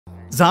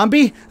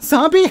Zombie?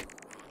 Zombie?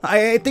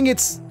 I think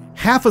it's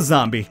half a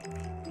zombie.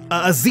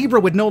 A zebra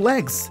with no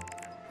legs.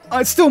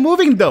 It's still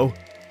moving though.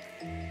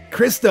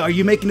 Krista, are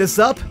you making this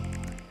up?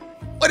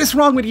 What is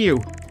wrong with you?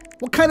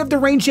 What kind of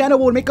deranged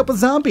animal would make up a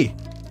zombie?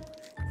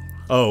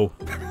 Oh.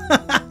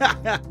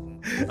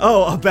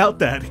 Oh, about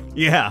that.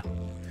 Yeah.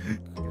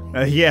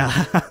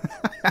 Yeah.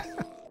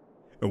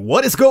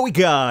 What is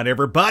going on,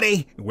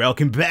 everybody?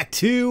 Welcome back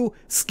to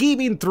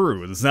Scheming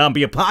Through the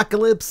Zombie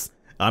Apocalypse.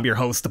 I'm your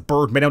host, the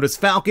Birdman known as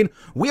Falcon.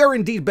 We are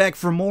indeed back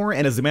for more,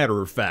 and as a matter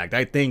of fact,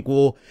 I think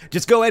we'll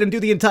just go ahead and do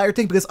the entire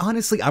thing because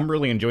honestly, I'm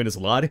really enjoying this a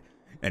lot,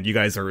 and you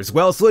guys are as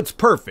well, so it's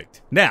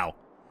perfect. Now,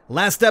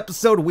 last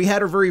episode, we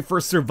had our very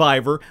first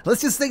survivor.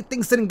 Let's just say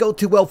things didn't go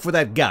too well for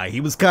that guy.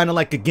 He was kind of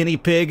like a guinea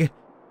pig.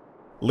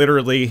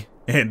 Literally,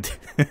 and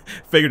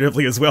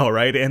figuratively as well,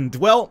 right? And,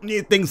 well,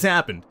 things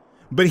happened.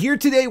 But here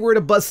today, we're at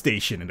a bus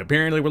station, and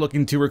apparently we're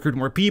looking to recruit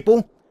more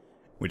people,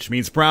 which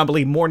means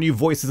probably more new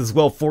voices as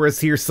well for us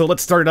here, so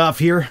let's start off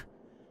here.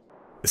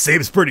 It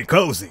seems pretty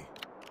cozy.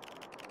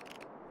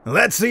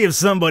 Let's see if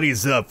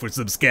somebody's up for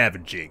some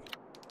scavenging.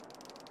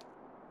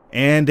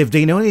 And if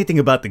they know anything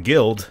about the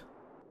guild...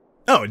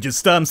 Oh, just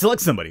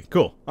select somebody.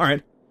 Cool.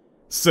 Alright.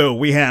 So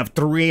we have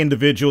 3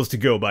 individuals to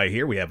go by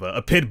here. We have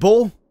a pit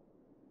bull.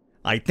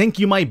 I think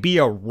you might be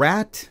a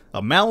rat,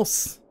 a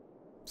mouse,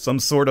 some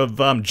sort of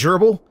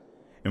gerbil.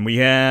 And we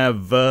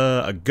have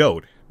a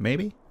goat.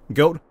 Maybe?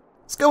 Goat?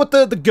 Let's go with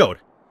the goat.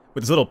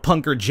 With his little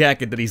punker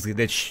jacket that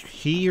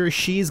he or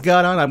she's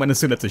got on. I'm gonna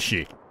assume that's a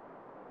she.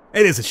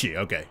 It is a she,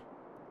 okay.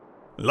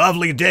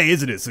 Lovely day,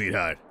 isn't it,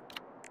 sweetheart?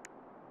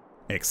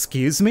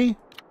 Excuse me?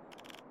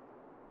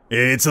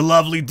 It's a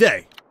lovely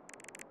day.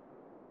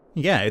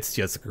 Yeah, it's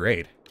just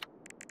great.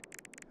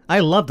 I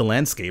love the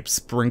landscape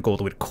sprinkled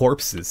with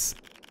corpses.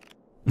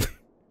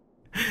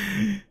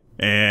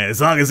 And as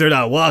long as they're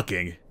not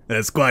walking,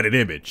 that's quite an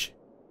image.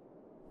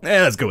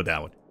 Let's go with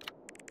that one.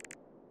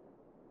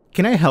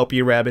 Can I help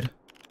you, Rabbit?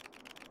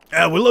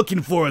 We're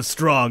looking for a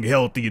strong,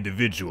 healthy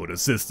individual to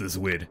assist us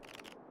with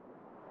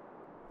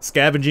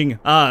scavenging.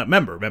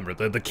 Remember,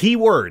 the key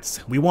words.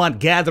 We want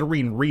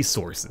gathering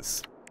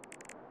resources.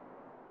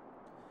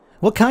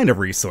 What kind of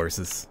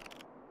resources?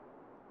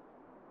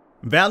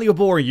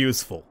 Valuable or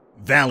useful?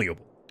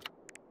 Valuable.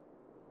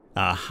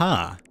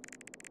 Aha.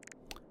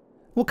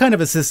 What kind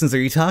of assistance are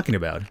you talking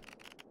about?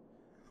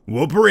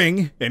 We'll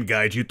bring and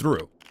guide you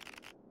through.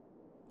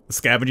 A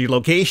scavenging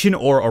location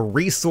or a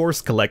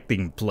resource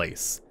collecting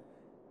place.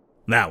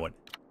 That one.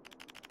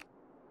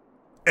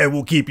 And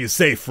we'll keep you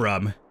safe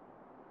from...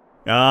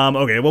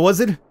 okay, what was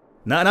it?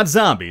 Not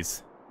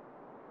zombies.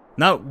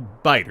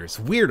 Not biters.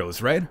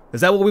 Weirdos, right?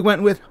 Is that what we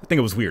went with? I think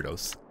it was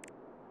weirdos.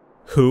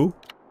 Who?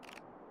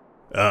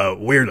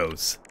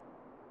 Weirdos.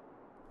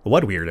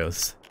 What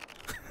weirdos?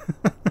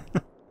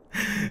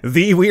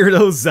 The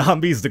weirdos,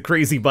 zombies, the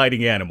crazy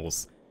biting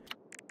animals.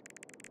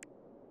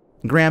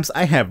 Gramps,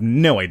 I have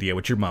no idea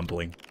what you're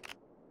mumbling.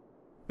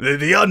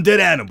 The undead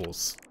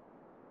animals.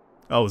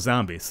 Oh,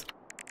 zombies.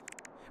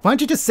 Why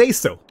don't you just say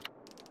so?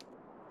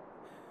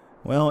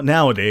 Well,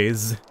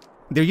 nowadays,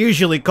 they're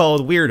usually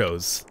called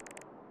weirdos.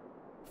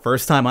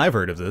 First time I've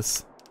heard of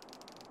this.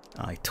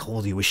 I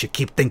told you we should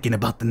keep thinking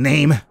about the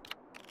name.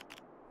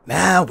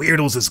 Nah,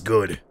 weirdos is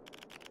good.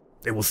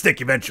 They will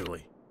stick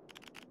eventually.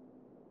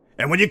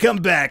 And when you come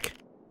back,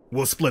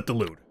 we'll split the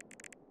loot.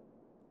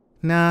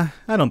 Nah,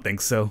 I don't think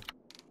so.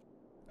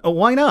 Oh,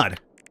 why not?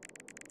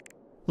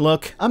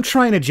 Look, I'm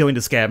trying to join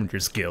the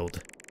Scavengers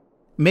Guild.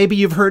 Maybe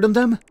you've heard of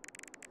them?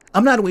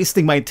 I'm not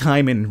wasting my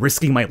time and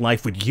risking my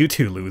life with you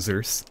two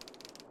losers.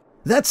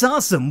 That's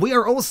awesome. We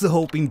are also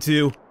hoping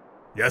to...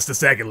 Just a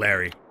second,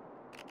 Larry.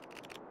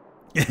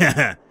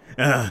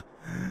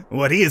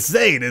 What he is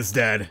saying is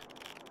that...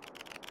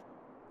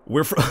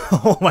 We're from...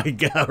 Oh my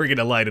god, we're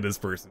gonna lie to this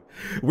person.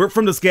 We're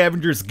from the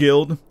Scavengers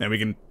Guild, and we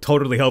can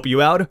totally help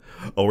you out,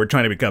 or we're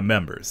trying to become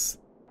members.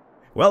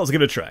 Well, let's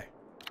give it a try.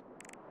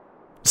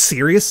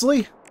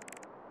 Seriously?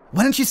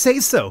 Why don't you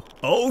say so?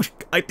 Oh,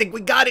 I think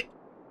we got it.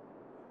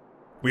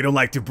 We don't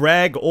like to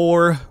brag,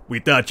 or we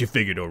thought you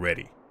figured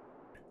already.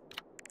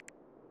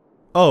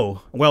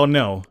 Oh, well,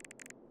 no.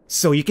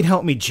 So you can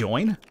help me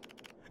join?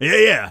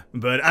 Yeah,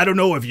 but I don't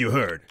know if you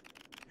heard.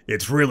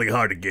 It's really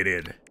hard to get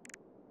in.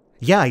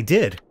 Yeah, I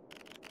did.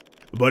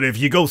 But if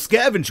you go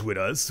scavenge with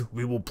us,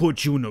 we will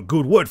put you in a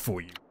good word for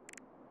you.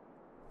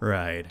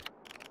 Right.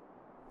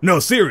 No,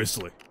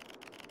 seriously.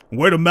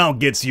 Word of mouth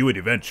gets you in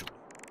eventually.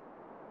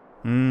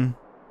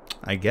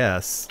 I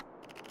guess.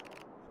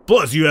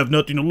 Plus, you have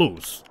nothing to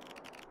lose.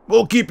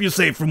 We'll keep you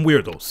safe from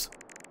weirdos.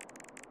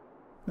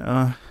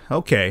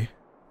 Okay.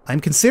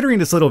 I'm considering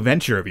this little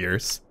venture of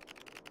yours.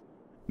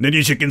 Then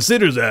you should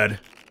consider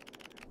that.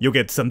 You'll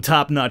get some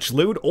top-notch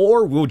loot,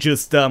 or we'll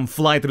just,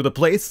 fly through the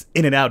place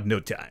in and out in no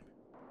time.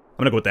 I'm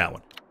gonna go with that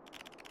one.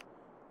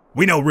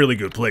 We know really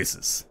good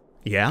places.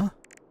 Yeah?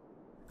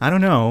 I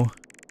don't know.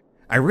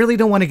 I really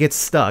don't want to get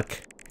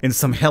stuck in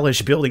some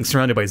hellish building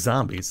surrounded by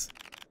zombies.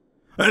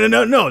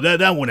 No,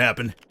 that won't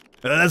happen.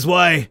 That's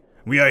why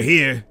we are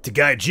here to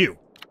guide you.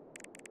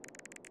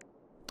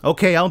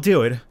 Okay, I'll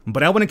do it,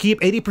 but I want to keep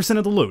 80%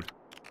 of the loot.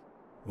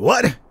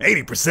 What?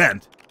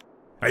 80%?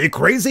 Are you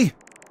crazy?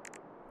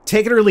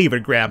 Take it or leave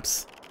it,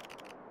 Gramps.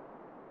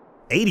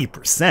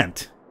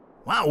 80%?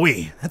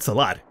 Wowee, that's a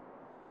lot.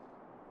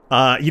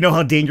 You know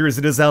how dangerous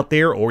it is out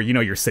there, or you know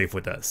you're safe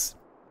with us?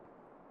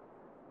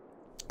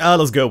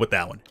 Let's go with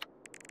that one.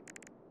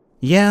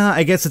 Yeah,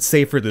 I guess it's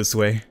safer this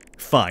way.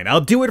 Fine,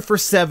 I'll do it for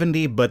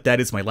 70, but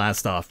that is my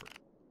last offer.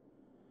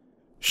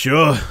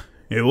 Sure,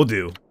 it will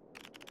do.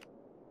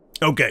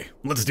 Okay,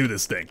 let's do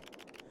this thing.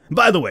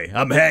 By the way,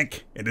 I'm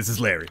Hank, and this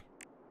is Larry.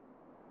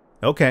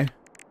 Okay.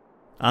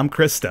 I'm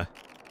Krista.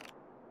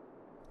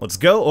 Let's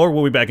go, or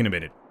we'll be back in a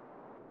minute.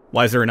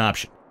 Why is there an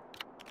option?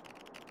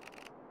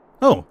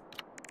 Oh.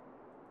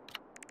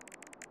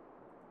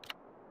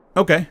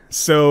 Okay,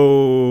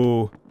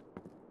 so...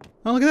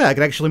 Oh, look at that, I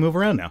can actually move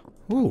around now.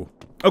 Ooh.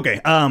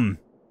 Okay,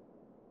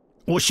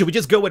 well, should we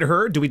just go with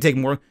her? Do we take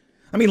more?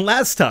 I mean,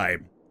 last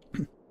time...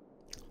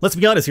 Let's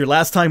be honest here,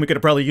 last time we could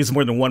have probably used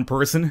more than one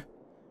person.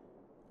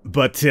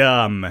 But,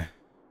 okay,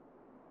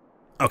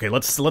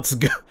 let's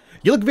go.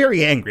 You look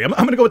very angry. I'm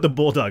gonna go with the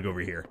bulldog over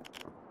here.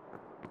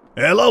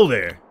 Hello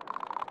there.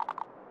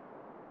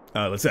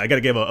 Let's see, I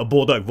gotta give a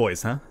bulldog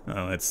voice, huh?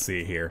 Let's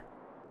see here.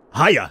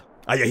 Hiya!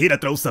 Are you here to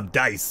throw some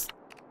dice?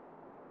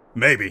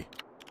 Maybe.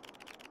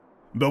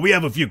 But we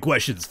have a few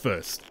questions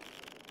first.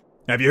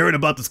 Have you heard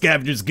about the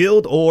Scavengers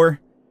Guild, or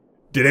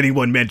did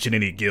anyone mention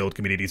any guild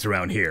communities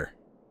around here?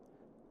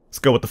 Let's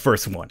go with the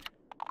first one.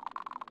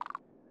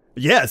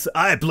 Yes,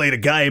 I played a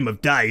game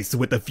of dice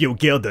with a few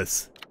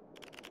guilders.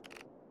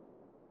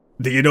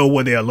 Do you know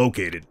where they are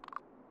located?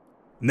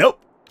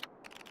 Nope.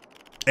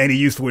 Any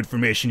useful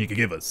information you can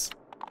give us?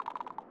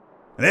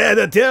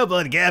 They're terrible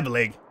at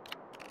gambling.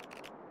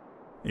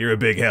 You're a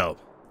big help.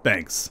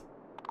 Thanks.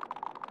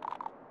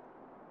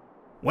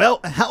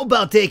 Well, how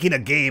about taking a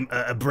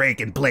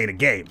break and playing a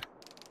game?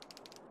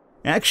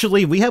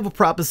 Actually, we have a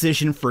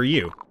proposition for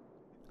you.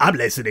 I'm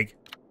listening.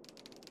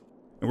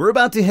 We're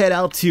about to head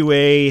out to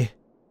a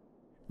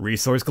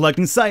resource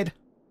collecting site.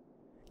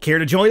 Care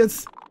to join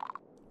us?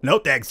 No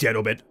thanks,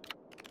 gentlemen.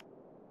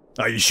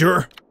 Are you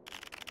sure?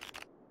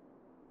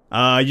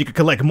 You can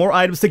collect more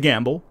items to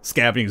gamble.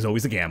 Scavenging is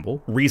always a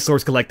gamble.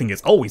 Resource collecting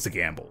is always a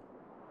gamble.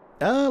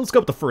 Let's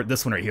go with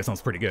this one right here.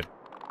 Sounds pretty good.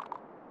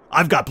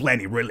 I've got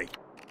plenty, really.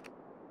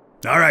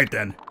 Alright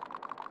then.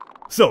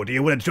 So, do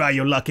you want to try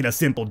your luck in a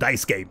simple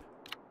dice game?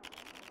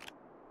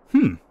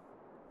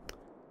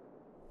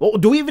 Well,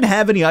 do we even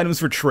have any items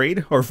for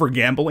trade or for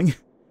gambling?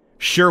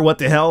 Sure, what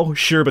the hell?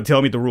 Sure, but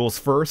tell me the rules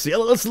first. Yeah,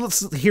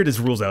 let's hear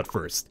these rules out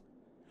first.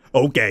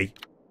 Okay.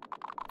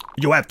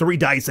 You have 3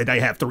 dice and I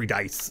have 3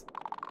 dice.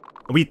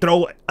 We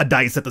throw a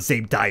dice at the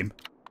same time.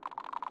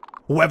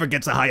 Whoever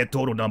gets a higher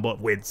total number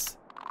wins.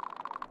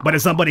 But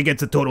if somebody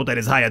gets a total that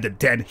is higher than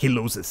 10, he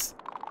loses.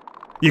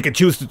 You can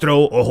choose to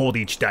throw or hold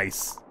each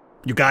dice.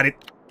 You got it?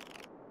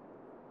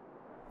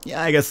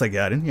 Yeah, I guess I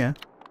got it, yeah.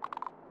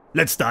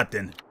 Let's start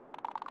then.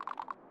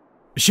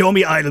 Show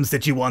me items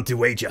that you want to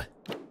wager.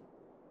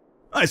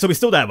 Alright, so we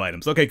still have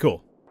items. Okay,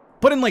 cool.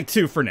 Put in like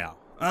 2 for now.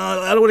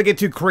 I don't want to get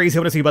too crazy. I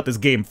want to see about this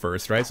game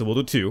first, right? So we'll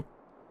do 2.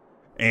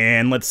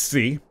 And let's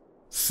see.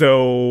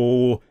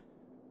 So,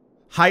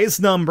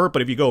 highest number,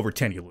 but if you go over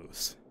 10, you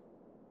lose.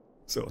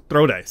 So,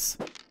 throw dice.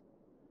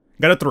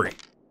 Got a 3.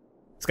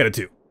 It's got a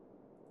 2.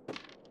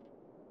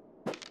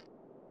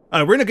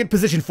 We're in a good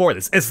position for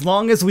this. As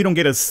long as we don't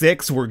get a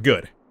 6, we're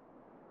good.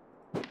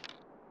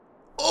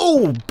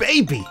 Oh,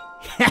 baby!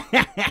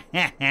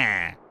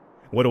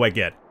 What do I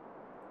get?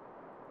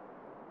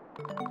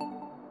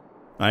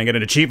 I get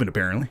an achievement,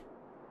 apparently.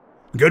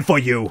 Good for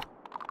you.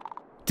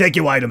 Take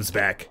your items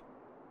back.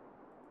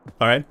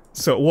 Alright,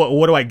 so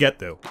what do I get,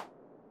 though?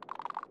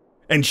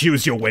 And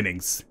choose your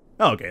winnings.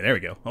 Okay, there we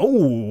go.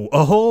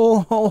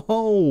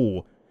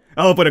 Oh,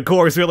 but of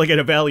course, we'll get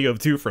a value of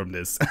 2 from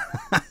this.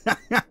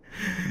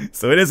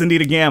 So it is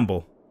indeed a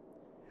gamble.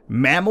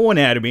 Mammal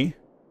Anatomy.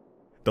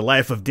 The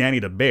Life of Danny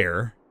the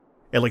Bear.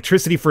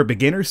 Electricity for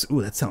Beginners.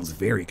 Ooh, that sounds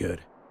very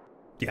good.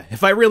 Yeah,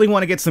 if I really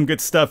want to get some good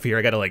stuff here,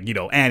 I gotta, like, you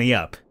know, ante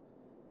up.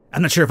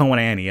 I'm not sure if I want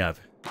to ante up.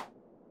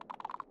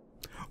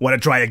 Want to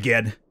try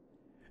again?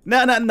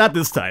 No, not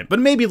this time, but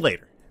maybe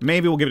later.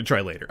 Maybe we'll give it a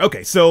try later.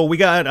 Okay, so we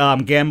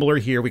got Gambler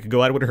here. We could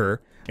go out with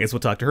her. I guess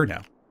we'll talk to her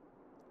now.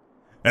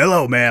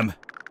 Hello, ma'am.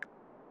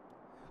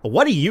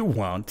 What do you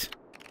want?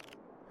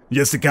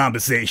 Just a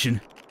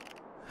conversation.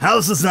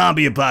 How's the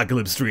zombie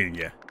apocalypse treating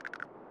you?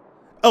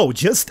 Oh,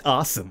 just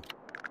awesome.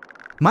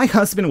 My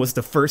husband was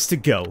the first to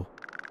go.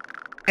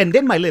 And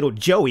then my little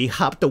Joey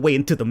hopped away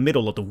into the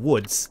middle of the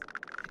woods.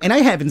 And I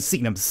haven't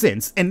seen him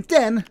since. And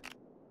then...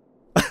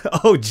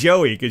 Oh,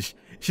 Joey, because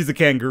she's a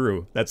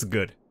kangaroo. That's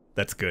good.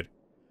 That's good.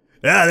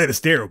 Ah, that is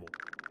terrible.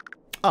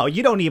 Oh,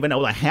 you don't even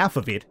know the half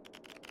of it.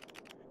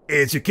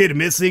 Is your kid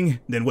missing?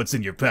 Then what's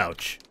in your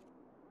pouch?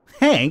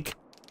 Hank?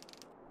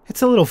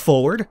 It's a little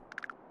forward.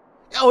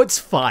 Oh, it's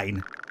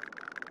fine.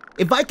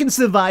 If I can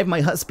survive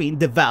my husband being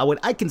devoured,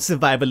 I can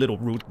survive a little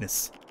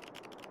rudeness.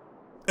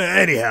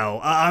 Anyhow,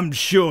 I'm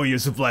sure your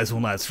supplies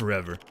won't last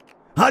forever.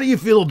 How do you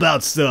feel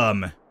about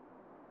some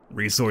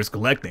Resource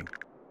collecting.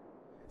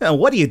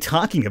 What are you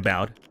talking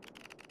about?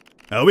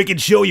 We can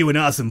show you an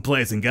awesome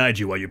place and guide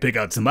you while you pick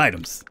out some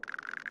items.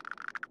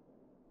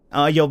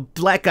 Your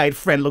black-eyed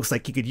friend looks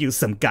like he could use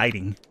some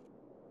guiding.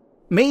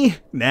 Me?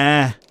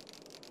 Nah.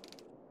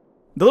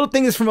 The little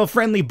thing is from a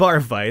friendly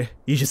bar fight.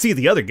 You should see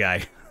the other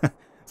guy.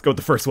 Let's go with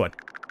the first one.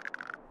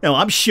 No,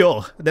 I'm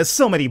sure. There's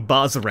so many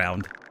bars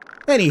around.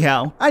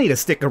 Anyhow, I need to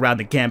stick around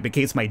the camp in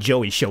case my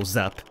Joey shows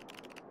up.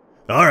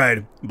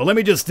 Alright, but let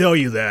me just tell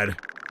you that...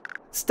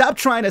 Stop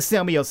trying to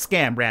sell me your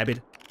scam,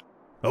 Rabbit.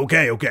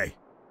 Okay.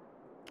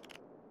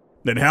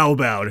 Then how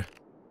about...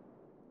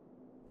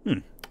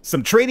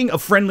 some trading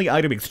of friendly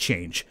item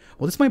exchange.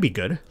 Well, this might be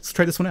good. Let's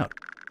try this one out.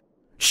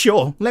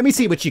 Sure, let me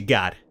see what you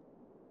got.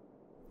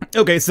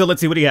 Okay, so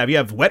let's see, what do you have? You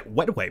have wet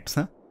wipes,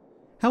 huh?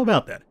 How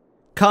about that?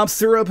 Cough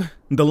syrup,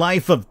 the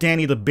life of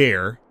Danny the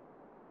Bear,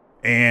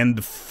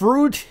 and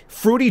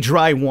fruity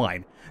dry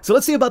wine. So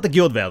let's see about the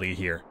guild value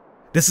here.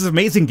 This is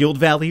amazing guild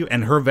value,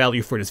 and her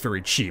value for it is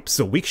very cheap,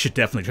 so we should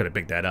definitely try to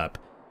pick that up.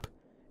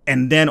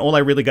 And then all I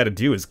really gotta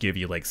do is give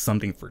you, like,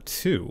 something for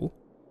 2.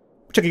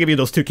 Which I can give you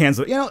those 2 cans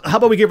of... You know, how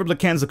about we give her the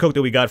cans of Coke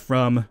that we got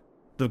from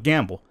the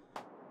gamble?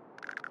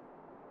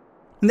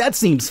 That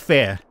seems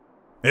fair.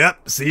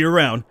 Yep, see you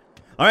around.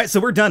 Alright, so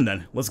we're done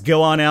then. Let's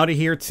go on out of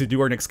here to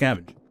do our next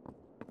scavenge.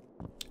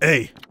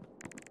 Hey.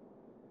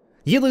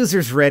 You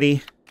losers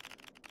ready?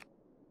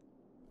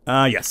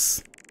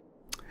 Yes.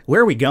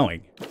 Where are we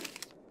going?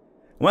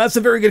 Well, that's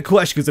a very good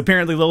question, because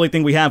apparently the only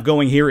thing we have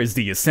going here is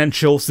the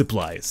essential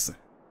supplies.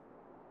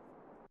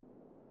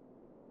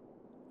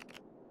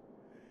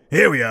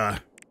 Here we are.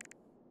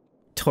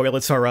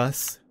 Toilets are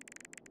us?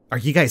 Are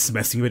you guys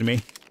messing with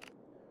me?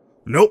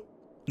 Nope,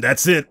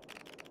 that's it.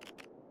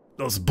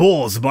 Those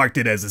bulls marked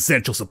it as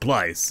essential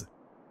supplies.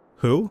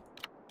 Who?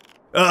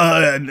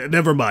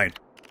 Never mind.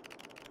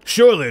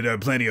 Surely there are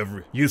plenty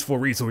of useful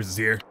resources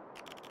here.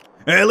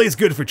 At least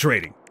good for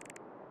trading.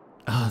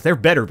 There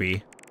better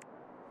be.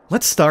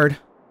 Let's start.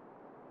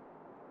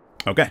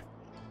 Okay.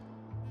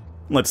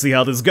 Let's see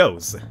how this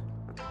goes.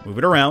 Move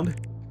it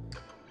around.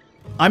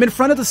 I'm in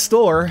front of the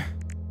store.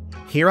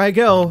 Here I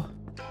go.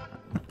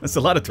 That's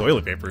a lot of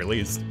toilet paper, at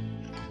least.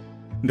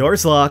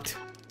 Door's locked.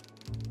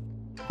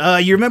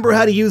 You remember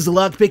how to use the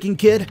lockpicking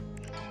kit?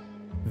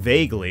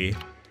 Vaguely.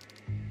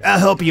 I'll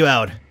help you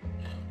out.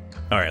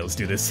 Alright, let's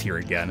do this here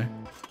again.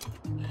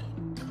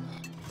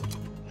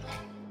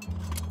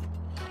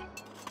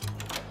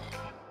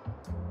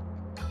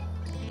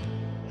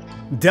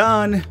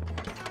 Done.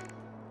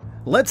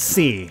 Let's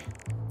see.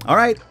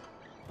 Alright.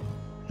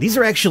 These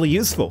are actually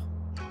useful.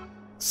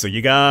 So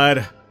you got...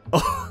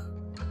 Oh.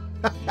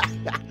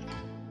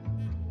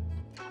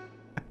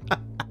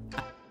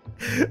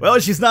 Well,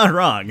 she's not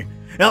wrong.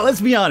 Now,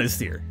 let's be honest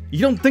here. You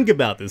don't think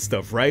about this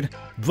stuff, right?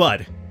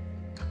 But,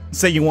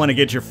 say you want to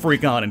get your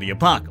freak on in the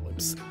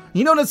apocalypse.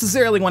 You don't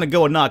necessarily want to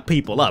go and knock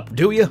people up,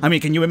 do you? I mean,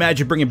 can you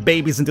imagine bringing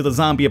babies into the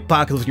zombie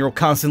apocalypse when you're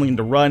constantly in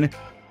the run?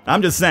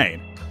 I'm just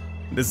saying.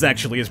 This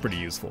actually is pretty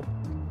useful.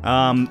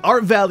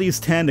 Art value's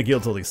 10, the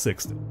guild's only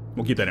 60.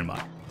 We'll keep that in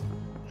mind.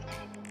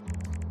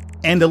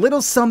 And a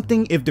little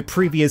something if the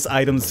previous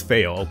items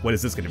fail. What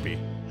is this gonna be?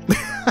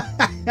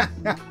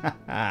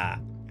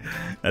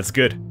 That's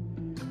good.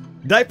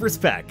 Diapers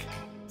pack.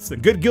 It's a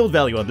good guild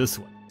value on this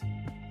one.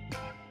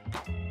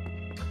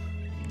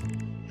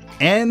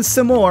 And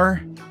some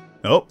more.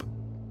 Oh.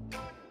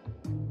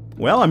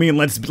 Well, I mean,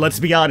 let's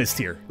be honest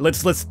here.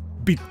 Let's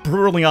be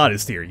brutally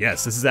honest here.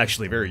 Yes, this is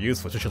actually very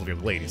useful, especially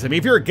for ladies. I mean,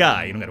 if you're a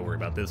guy, you don't gotta worry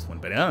about this one,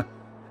 but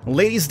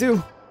ladies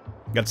do.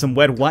 Got some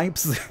wet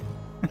wipes.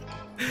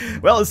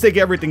 Well, let's take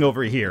everything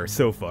over here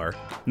so far.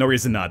 No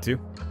reason not to.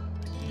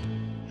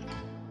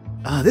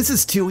 This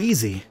is too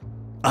easy.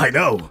 I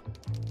know.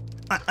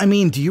 I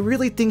mean, do you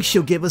really think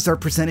she'll give us our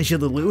percentage of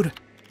the loot?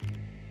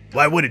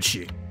 Why wouldn't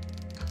she?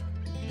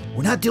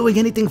 We're not doing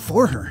anything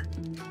for her.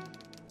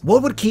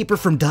 What would keep her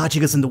from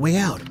dodging us on the way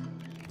out?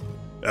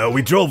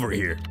 We drove her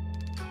here.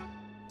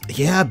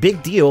 Yeah,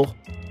 big deal.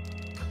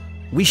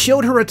 We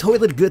showed her a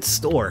toilet goods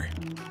store.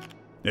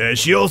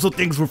 She also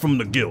thinks we're from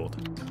the guild.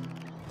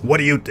 What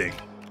do you think?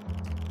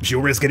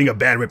 She'll risk getting a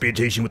bad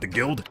reputation with the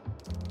guild?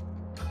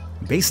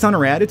 Based on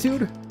her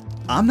attitude,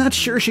 I'm not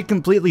sure she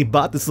completely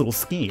bought this little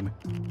scheme.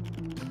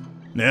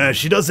 Nah,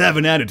 she does have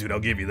an attitude, I'll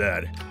give you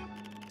that.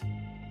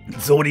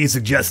 So what are you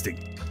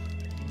suggesting?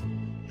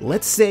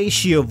 Let's say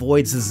she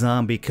avoids a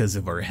zombie because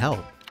of our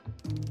help.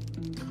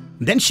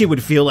 Then she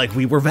would feel like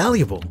we were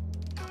valuable,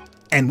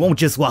 and won't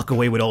just walk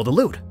away with all the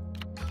loot.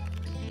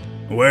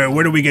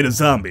 Where do we get a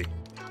zombie?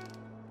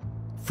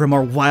 From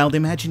our wild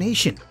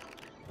imagination.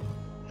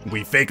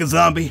 We fake a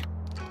zombie?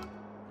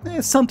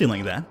 Something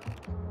like that.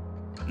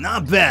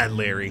 Not bad,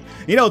 Larry.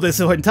 You know, this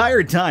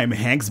entire time,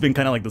 Hank's been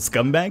kind of like the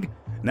scumbag.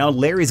 Now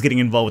Larry's getting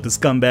involved with the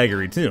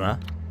scumbaggery too, huh?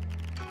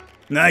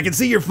 Now I can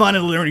see you're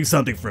finally learning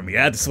something from me,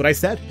 yeah? That's what I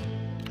said.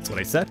 That's what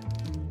I said.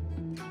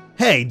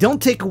 Hey,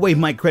 don't take away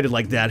my credit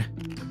like that.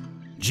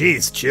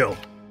 Jeez, chill.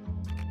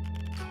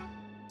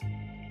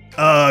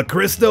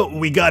 Christo,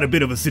 we got a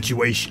bit of a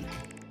situation.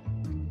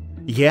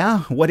 Yeah?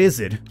 What is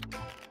it?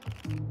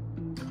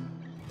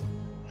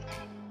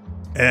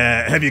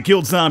 Have you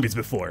killed zombies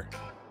before?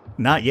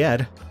 Not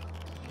yet.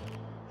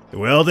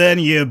 Well then,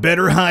 you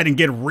better hide and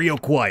get real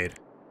quiet.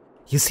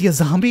 You see a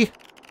zombie?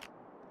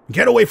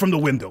 Get away from the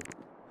window.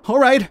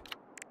 Alright.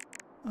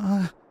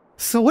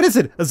 So what is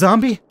it? A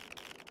zombie?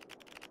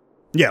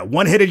 Yeah,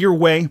 one headed your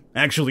way.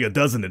 Actually, a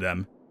dozen of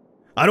them.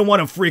 I don't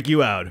want to freak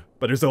you out,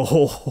 but there's a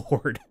whole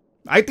horde.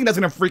 I think that's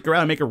gonna freak her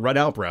out and make her run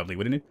out, probably,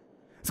 wouldn't it?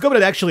 Let's go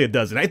with actually a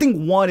dozen. I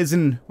think one is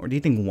in... Or do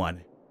you think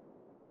one?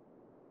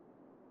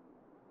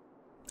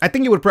 I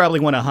think you would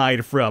probably want to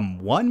hide from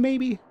one,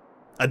 maybe?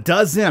 A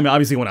dozen? I mean,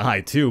 obviously you want to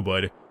hide too,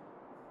 but...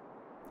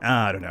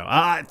 I don't know.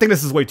 I think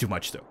this is way too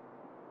much, though.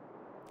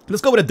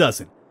 Let's go with a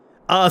dozen.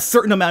 A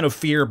certain amount of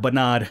fear, but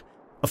not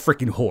a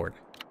freaking horde.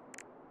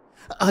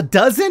 A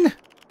dozen?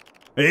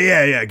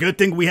 Yeah, good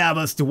thing we have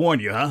us to warn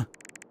you, huh?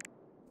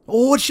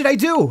 What should I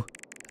do?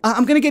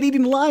 I'm gonna get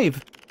eaten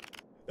alive.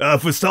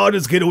 For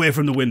starters, get away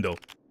from the window.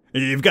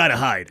 You've gotta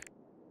hide.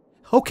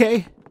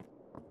 Okay.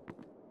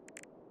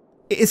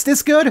 Is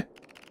this good?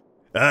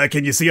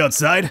 Can you see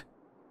outside?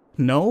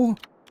 No.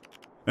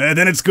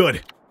 Then it's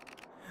good.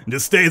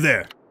 Just stay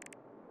there.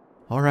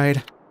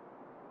 Alright.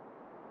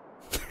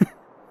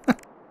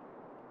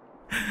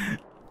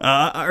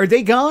 Are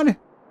they gone?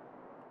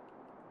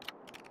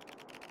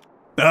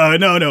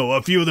 No,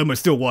 a few of them are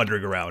still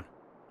wandering around.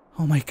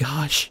 Oh my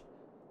gosh.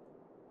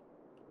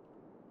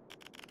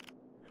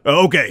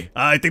 Okay,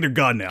 I think they're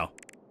gone now.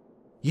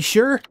 You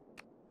sure?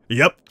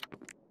 Yep.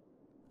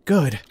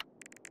 Good.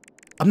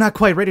 I'm not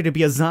quite ready to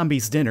be a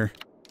zombie's dinner.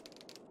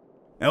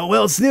 Oh,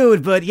 well, it's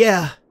nude, but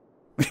yeah.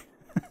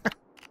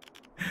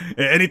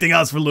 Anything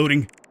else for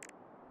looting?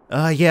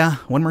 Yeah,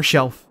 one more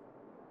shelf.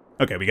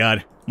 Okay, we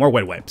got more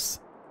wet wipes.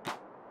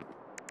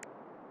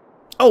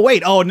 Oh,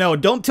 wait, oh no,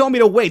 don't tell me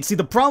to wait. See,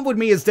 the problem with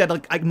me is that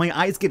like my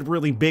eyes get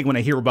really big when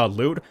I hear about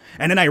loot,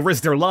 and then I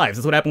risk their lives.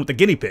 That's what happened with the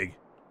guinea pig.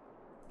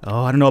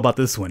 Oh, I don't know about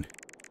this one.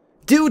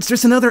 Dudes,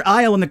 there's another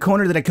aisle in the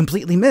corner that I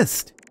completely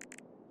missed.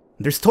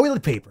 There's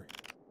toilet paper.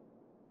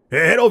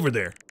 Hey, head over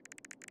there.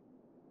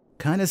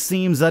 Kinda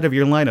seems out of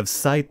your line of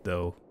sight,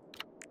 though.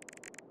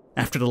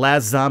 After the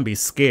last zombie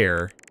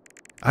scare,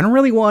 I don't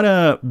really want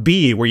to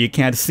be where you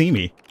can't see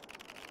me.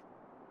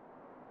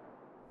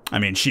 I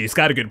mean, she's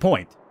got a good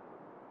point.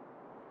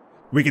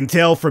 We can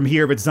tell from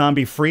here if it's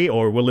zombie-free,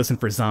 or we'll listen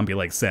for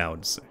zombie-like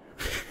sounds.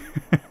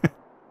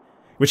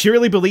 Would she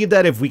really believe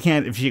that if we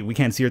can't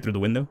see her through the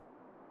window?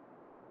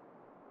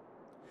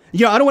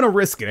 Yeah, I don't want to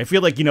risk it. I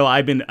feel like, you know,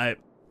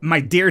 my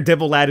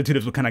daredevil attitude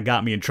is what kind of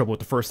got me in trouble with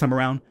the first time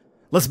around.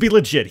 Let's be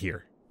legit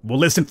here. We'll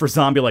listen for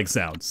zombie-like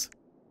sounds.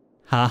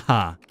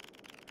 Haha.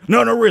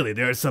 No, really,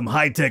 there are some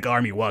high-tech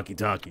army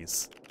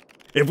walkie-talkies.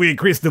 If we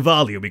increase the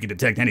volume, we can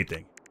detect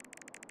anything.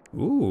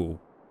 Ooh,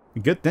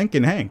 good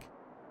thinking, Hank.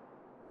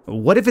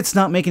 What if it's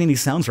not making any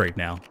sounds right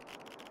now?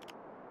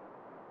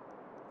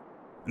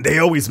 They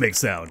always make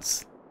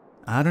sounds.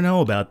 I don't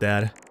know about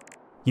that.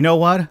 You know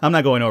what? I'm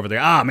not going over there.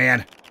 Ah,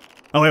 man.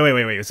 Oh,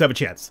 wait. Let's have a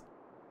chance.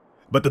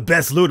 But the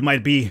best loot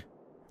might be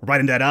right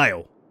in that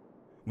aisle.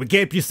 We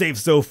kept you safe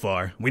so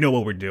far. We know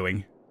what we're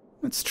doing.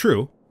 That's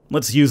true.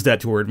 Let's use that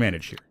to our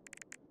advantage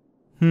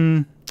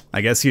here.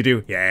 I guess you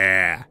do.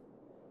 Yeah.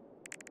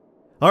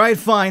 Alright,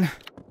 fine.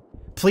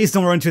 Please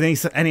don't run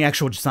into any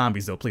actual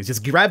zombies, though, please.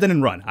 Just grab them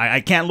and run.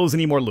 I can't lose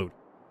any more loot.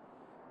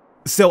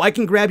 So I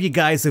can grab you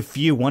guys a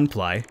few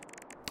one-ply.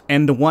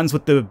 And the ones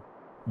with the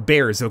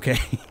bears, okay?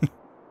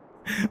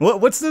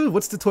 What's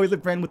the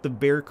toilet brand with the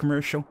bear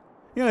commercial?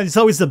 You know, it's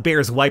always the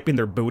bears wiping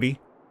their booty.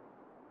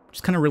 Which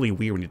is kind of really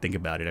weird when you think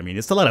about it. I mean,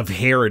 it's a lot of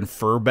hair and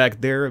fur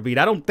back there. I mean,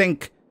 I don't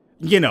think,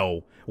 you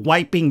know,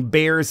 wiping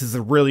bears is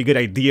a really good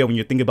idea when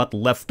you think about the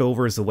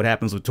leftovers of what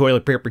happens with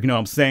toilet paper, you know what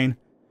I'm saying?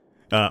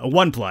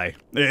 One-ply.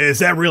 Is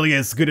that really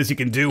as good as you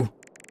can do?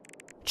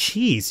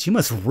 Jeez, you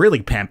must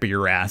really pamper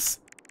your ass.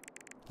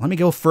 Let me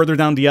go further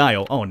down the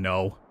aisle. Oh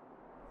no.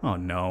 Oh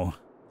no.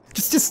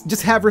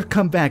 Just have her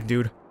come back,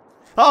 dude.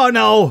 Oh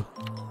no!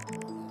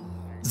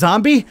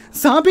 Zombie?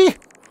 Zombie?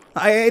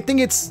 I think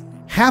it's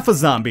half a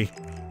zombie.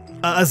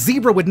 A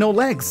zebra with no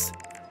legs.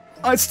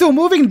 It's still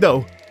moving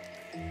though.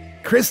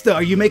 Krista,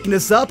 are you making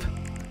this up?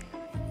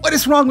 What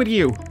is wrong with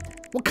you?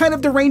 What kind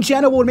of deranged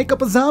animal would make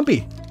up a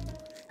zombie?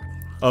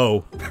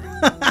 Oh.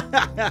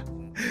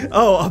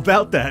 Oh,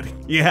 about that.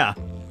 Yeah.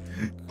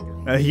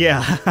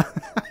 Yeah.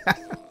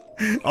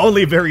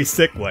 Only very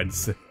sick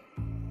ones.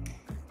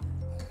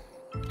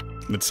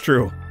 That's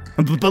true.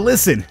 But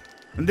listen,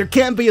 there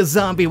can't be a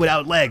zombie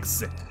without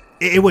legs.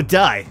 It would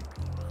die.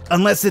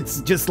 Unless it's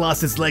just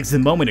lost its legs a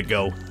moment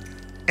ago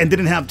and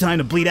didn't have time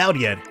to bleed out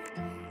yet.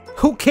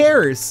 Who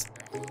cares?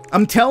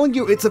 I'm telling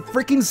you, it's a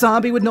freaking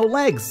zombie with no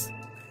legs.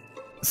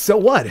 So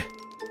what?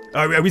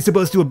 Are we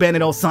supposed to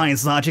abandon all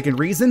science, logic, and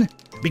reason?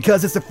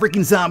 Because it's a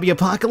freaking zombie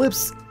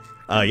apocalypse?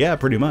 Yeah,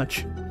 pretty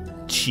much.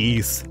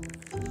 Jeez.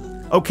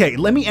 Okay,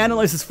 let me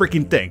analyze this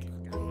freaking thing.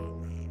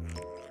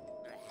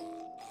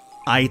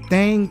 I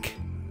think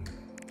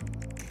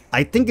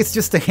it's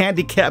just a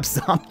handicapped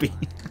zombie.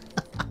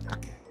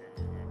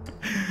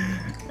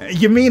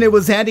 You mean it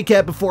was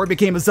handicapped before it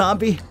became a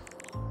zombie?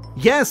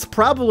 Yes,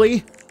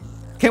 probably.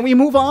 Can we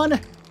move on?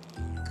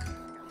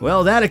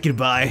 Well, that I can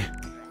buy.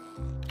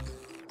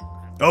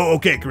 Oh,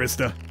 okay,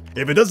 Krista.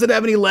 If it doesn't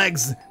have any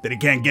legs, then it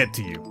can't get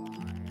to you.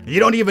 You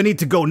don't even need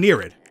to go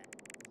near it.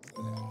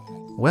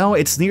 Well,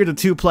 it's near the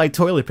 2-ply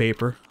toilet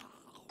paper.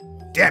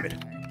 Damn it.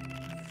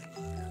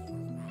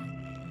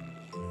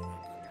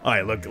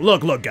 Alright,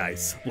 look,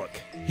 guys. Look.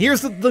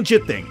 Here's the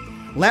legit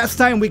thing. Last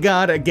time we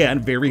got, again,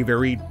 very,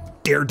 very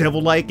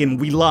Daredevil-like, and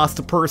we lost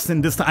a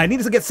person. This time, I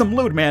needed to get some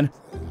loot, man.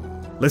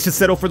 Let's just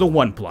settle for the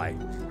 1-ply.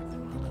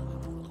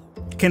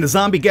 Can the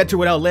zombie get to her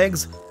without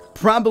legs?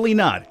 Probably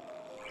not.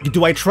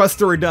 Do I trust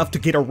her enough to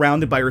get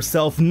around it by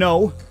herself?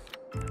 No.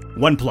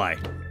 1-ply.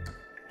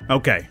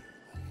 Okay.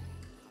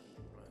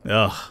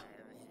 Ugh.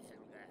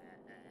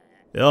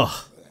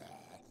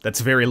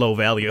 That's very low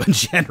value in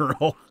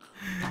general.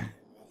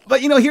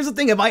 But you know, here's the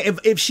thing,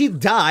 if she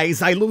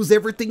dies, I lose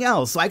everything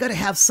else, so I gotta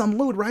have some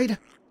loot, right?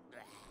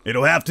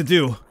 It'll have to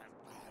do.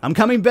 I'm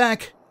coming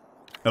back.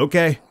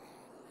 Okay.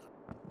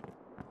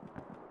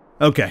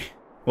 Okay.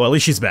 Well, at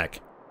least she's back.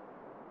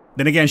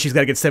 Then again, she's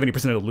gotta get 70%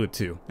 of the loot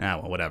too. Ah,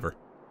 well, whatever.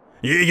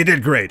 You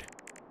did great.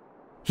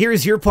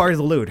 Here's your part of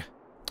the loot.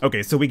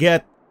 Okay, so we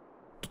get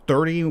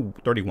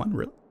 31,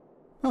 really?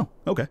 Oh,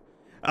 okay.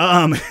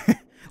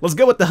 Let's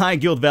go with the high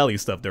guild value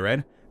stuff there,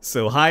 right?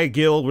 So high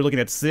guild, we're looking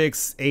at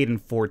 6, 8,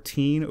 and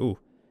 14. Ooh,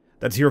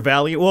 that's your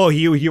value. Well,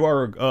 you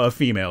are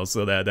female,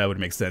 so that would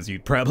make sense.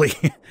 You'd probably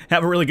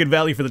have a really good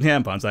value for the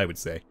tampons, I would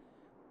say.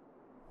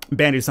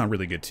 Bandages sound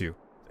really good too.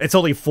 It's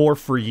only 4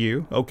 for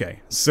you.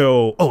 Okay,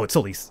 so it's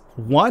only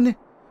 1,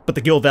 but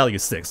the guild value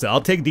is 6. So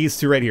I'll take these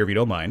 2 right here if you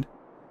don't mind.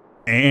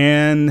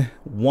 And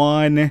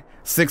 1,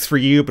 6 for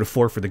you, but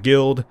 4 for the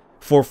guild.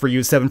 4 for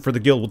you, 7 for the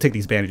guild. We'll take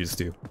these bandages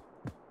too.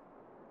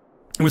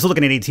 And we're still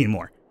looking at 18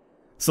 more.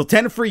 So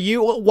 10 for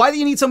you. Why do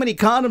you need so many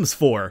condoms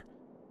for?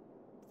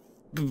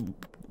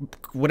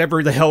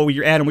 Whatever the hell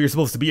your animal you're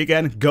supposed to be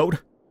again?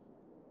 Goat?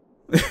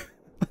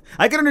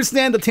 I can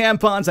understand the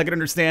tampons. I can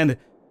understand,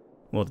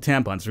 well, the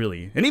tampons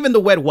really. And even the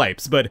wet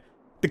wipes. But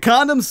the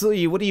condoms,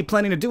 what are you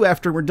planning to do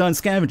after we're done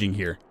scavenging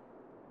here?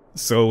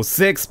 So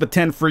 6, but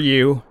 10 for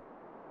you.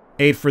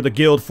 8 for the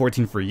guild,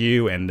 14 for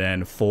you, and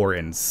then 4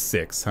 and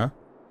 6, huh?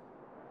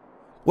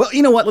 Well,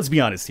 you know what? Let's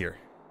be honest here.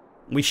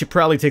 We should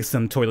probably take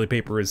some toilet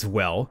paper as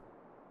well.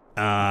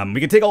 We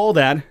could take all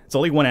that. It's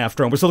only 1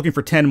 after. We're still looking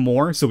for 10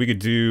 more, so we could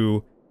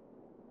do...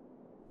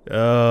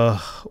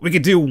 we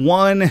could do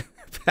 1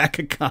 pack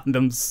of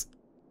condoms.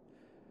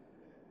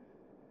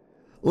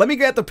 Let me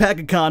get the pack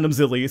of condoms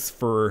at least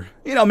for...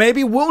 You know,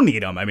 maybe we'll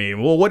need them. I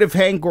mean, well, what if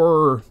Hank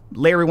or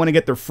Larry want to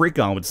get their freak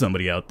on with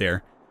somebody out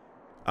there?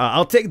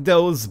 I'll take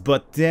those,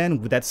 but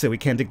then that's it. We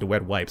can't take the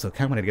wet wipes. So I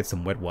kind of want to get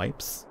some wet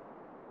wipes.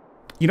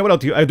 You know what I'll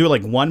do? I'll do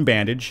like 1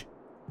 bandage,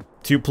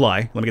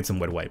 2-ply. Let me get some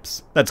wet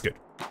wipes. That's good.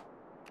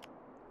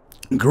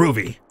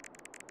 Groovy.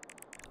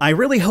 I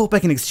really hope I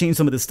can exchange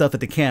some of this stuff at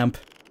the camp.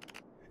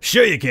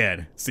 Sure you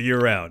can. See you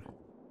around.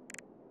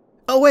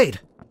 Oh, wait.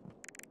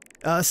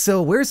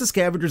 So where's the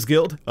Scavengers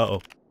Guild?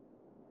 Uh-oh.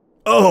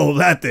 Oh,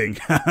 that thing.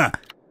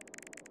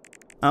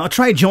 I'll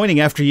try joining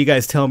after you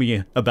guys tell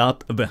them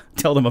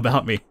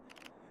about me.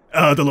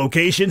 The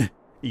location?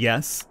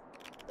 Yes.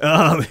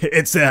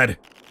 It's at...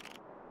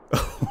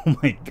 Oh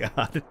my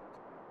god.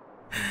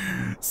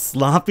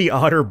 Sloppy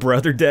Otter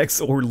Brother Decks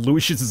or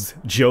Lucius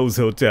Joe's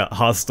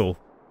Hostel.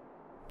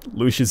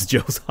 Lucius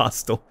Joe's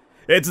Hostel.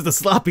 It's the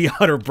Sloppy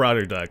Otter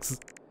Brother Decks.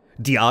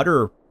 The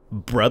Otter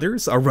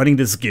Brothers are running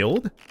this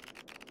guild?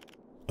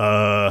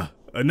 No,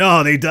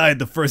 they died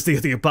the first day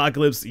of the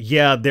apocalypse.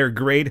 Yeah, they're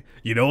great.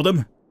 You know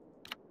them?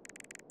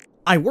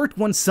 I worked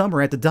one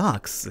summer at the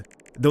docks.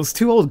 Those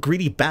 2 old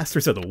greedy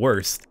bastards are the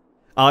worst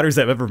otters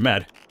I've ever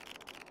met.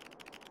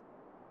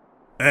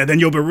 And then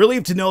you'll be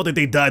relieved to know that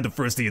they died the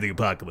first day of the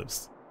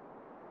apocalypse.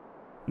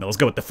 Now let's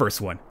go with the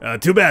first one.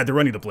 Too bad they're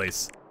running the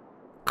place.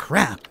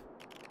 Crap.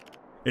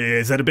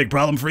 Is that a big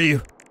problem for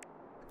you?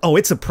 Oh,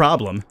 it's a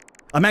problem.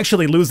 I'm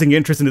actually losing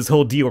interest in this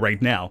whole deal right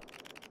now.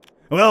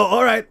 Well,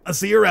 alright. I'll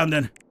see you around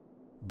then.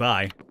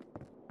 Bye.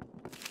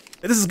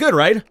 This is good,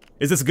 right?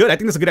 Is this good? I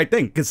think this is a good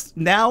thing, because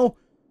now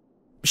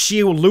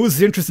she will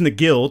lose interest in the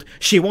guild,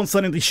 she won't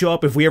suddenly show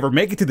up if we ever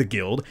make it to the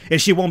guild,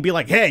 and she won't be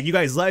like, hey, you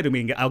guys lied to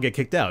me and I'll get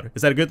kicked out.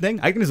 Is that a good thing?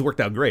 I think this worked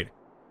out great.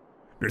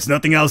 There's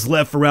nothing else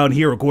left around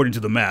here according to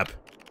the map.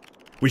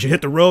 We should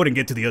hit the road and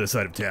get to the other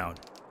side of town.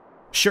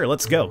 Sure,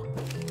 let's go.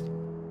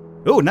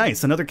 Oh,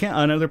 nice, another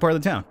part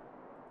of the town.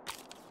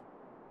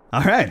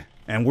 Alright,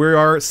 and we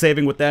are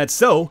saving with that,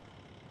 so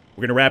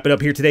we're gonna wrap it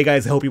up here today,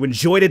 guys. I hope you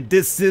enjoyed it.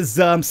 This is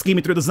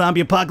Scheming Through the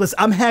Zombie Apocalypse.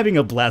 I'm having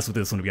a blast with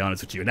this one, to be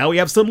honest with you. Now we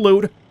have some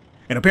loot.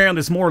 And apparently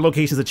there's more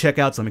locations to check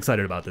out, so I'm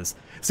excited about this.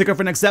 Stick around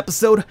for next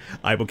episode.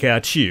 I will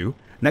catch you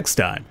next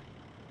time.